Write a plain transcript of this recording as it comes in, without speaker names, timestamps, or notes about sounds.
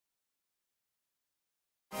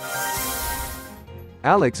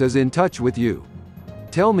Alex is in touch with you.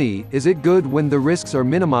 Tell me, is it good when the risks are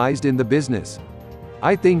minimized in the business?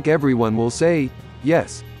 I think everyone will say,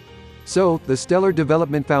 yes. So, the Stellar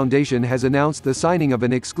Development Foundation has announced the signing of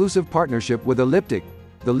an exclusive partnership with Elliptic,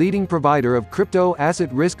 the leading provider of crypto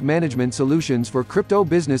asset risk management solutions for crypto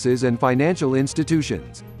businesses and financial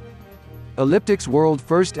institutions. Elliptic's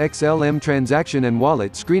world-first XLM transaction and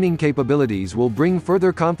wallet screening capabilities will bring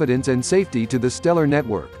further confidence and safety to the Stellar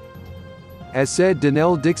network. As said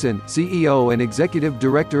Denelle Dixon, CEO and Executive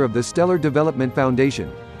Director of the Stellar Development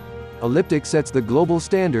Foundation, Elliptic sets the global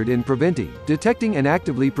standard in preventing, detecting and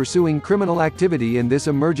actively pursuing criminal activity in this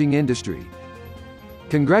emerging industry.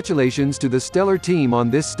 Congratulations to the Stellar team on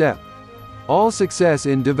this step. All success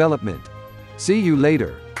in development. See you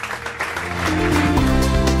later.